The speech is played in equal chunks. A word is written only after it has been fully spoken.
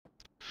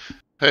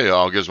Hey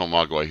all, Gizmo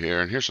Mogwai here,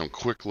 and here's some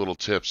quick little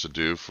tips to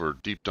do for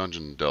deep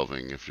dungeon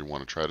delving if you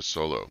want to try to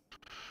solo.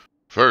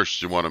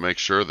 First, you want to make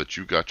sure that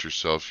you got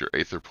yourself your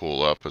Aether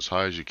Pool up as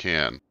high as you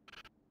can.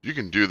 You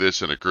can do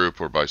this in a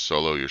group or by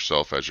solo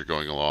yourself as you're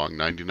going along.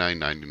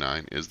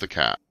 99.99 is the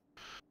cap.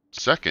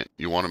 Second,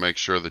 you want to make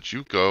sure that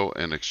you go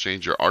and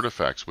exchange your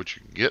artifacts, which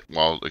you can get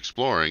while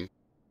exploring,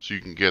 so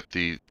you can get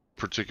the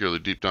particularly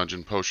deep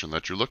dungeon potion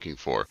that you're looking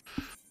for.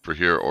 For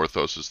here,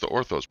 Orthos is the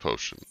Orthos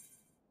potion.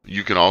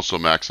 You can also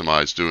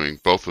maximize doing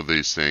both of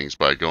these things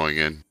by going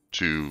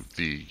into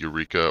the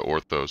Eureka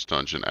Orthos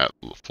dungeon at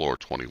floor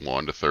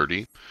 21 to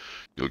 30.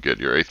 You'll get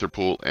your Aether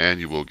Pool and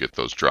you will get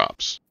those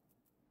drops.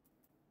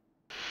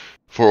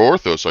 For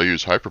Orthos, I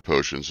use Hyper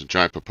Potions and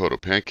Giant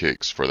Popoto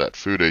Pancakes for that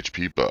food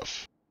HP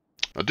buff.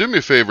 Now do me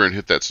a favor and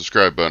hit that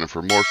subscribe button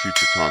for more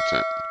future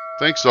content.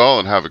 Thanks all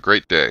and have a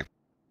great day.